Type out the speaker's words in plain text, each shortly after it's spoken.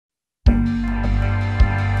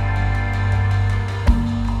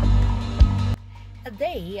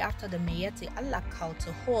day after the Miyetti Allah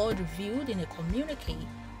culture horde revealed in a communique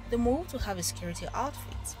the move to have a security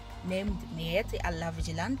outfit named Miyetti Allah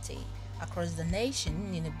Vigilante across the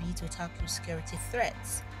nation in a bid to tackle security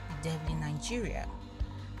threats with deadly Nigeria.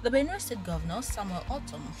 The Benue State Governor Samuel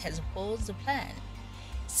Ortom has opposed the plan,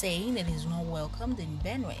 saying it is not welcomed in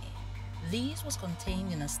Benue. This was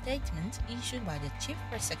contained in a statement issued by the Chief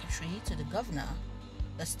Press Secretary to the Governor.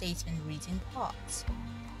 The statement reads in part: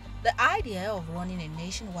 "The idea of running a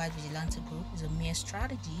nationwide vigilante group is a mere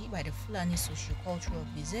strategy by the Fulani Socio-Cultural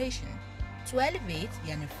Organization to elevate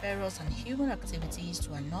their nefarious and human activities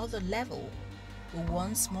to another level. We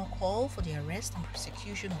once more call for the arrest and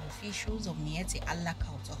prosecution of officials of Miyetti Allah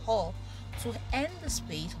Culture Hall to end the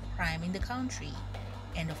spate of crime in the country."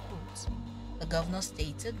 End of quote. The governor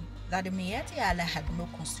stated that the Miyetti Allah had no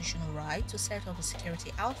constitutional right to set up a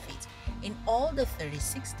security outfit in all the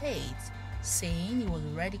 36 states, saying he was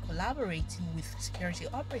already collaborating with security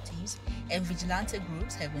operatives and vigilante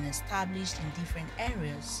groups have been established in different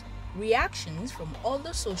areas. Reactions from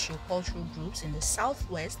other socio-cultural groups in the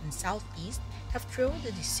southwest and southeast have trailed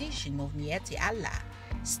the decision of Miyetti Allah,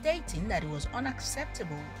 stating that it was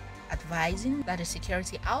unacceptable, advising that a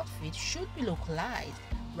security outfit should be localized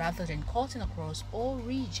rather than cutting across all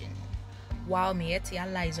regions. While Miyetti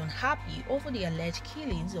Allah is unhappy over the alleged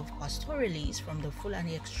killings of pastoralists from the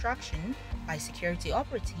Fulani extraction by security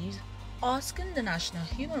operatives, asking the National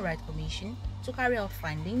Human Rights Commission to carry out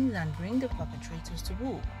findings and bring the perpetrators to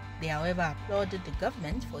book. They, however, applauded the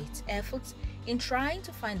government for its efforts in trying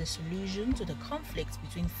to find a solution to the conflict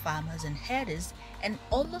between farmers and herders and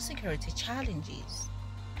other security challenges.